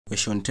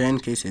Question 10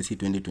 Kcse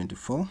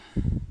 2024.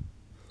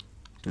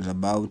 It was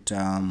about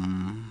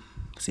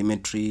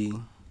symmetry.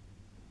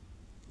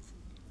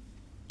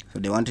 So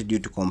they wanted you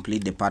to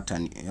complete the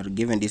pattern. You're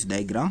given this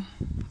diagram,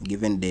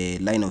 given the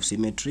line of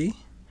symmetry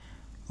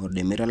or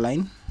the mirror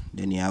line,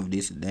 then you have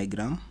this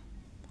diagram.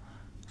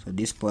 So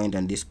this point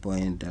and this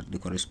point are the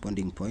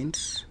corresponding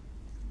points.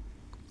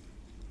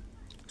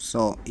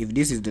 So if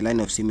this is the line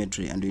of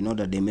symmetry and we know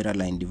that the mirror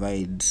line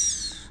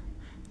divides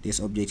this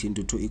object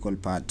into two equal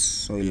parts,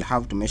 so you'll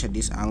have to measure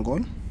this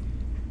angle.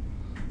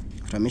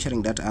 After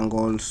measuring that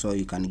angle, so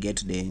you can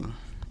get the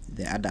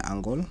other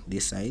angle,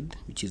 this side,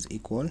 which is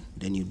equal,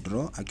 then you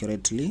draw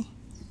accurately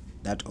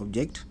that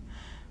object.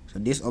 So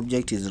this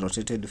object is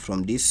rotated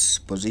from this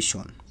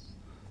position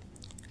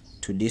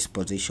to this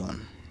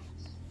position.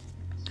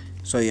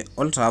 So you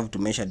also have to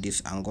measure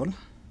this angle. You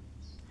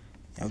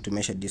have to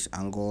measure this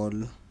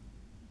angle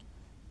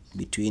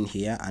between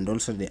here and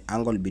also the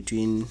angle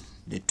between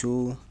the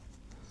two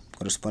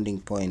corresponding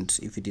points,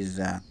 if it is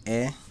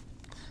A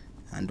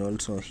and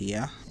also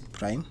here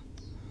prime,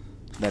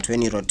 so that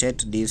when you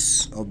rotate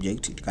this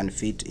object it can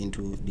fit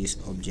into this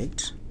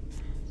object.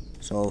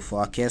 So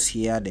for our case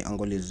here, the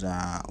angle is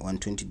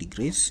 120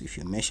 degrees if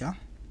you measure.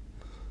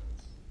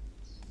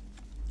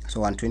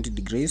 So 120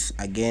 degrees.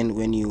 Again,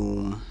 when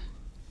you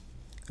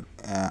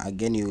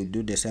you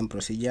do the same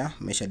procedure,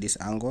 measure this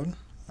angle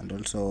and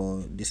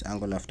also this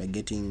angle. After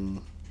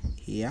getting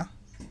here,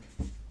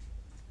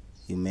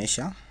 you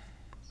measure,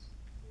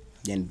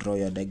 then draw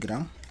your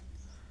diagram.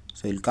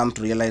 So you'll come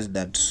to realize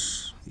that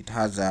it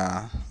has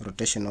a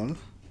rotational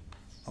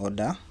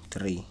order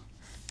 3. You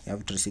have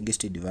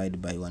 360 divided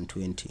by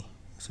 120,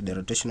 so the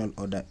rotational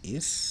order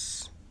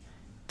is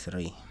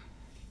 3.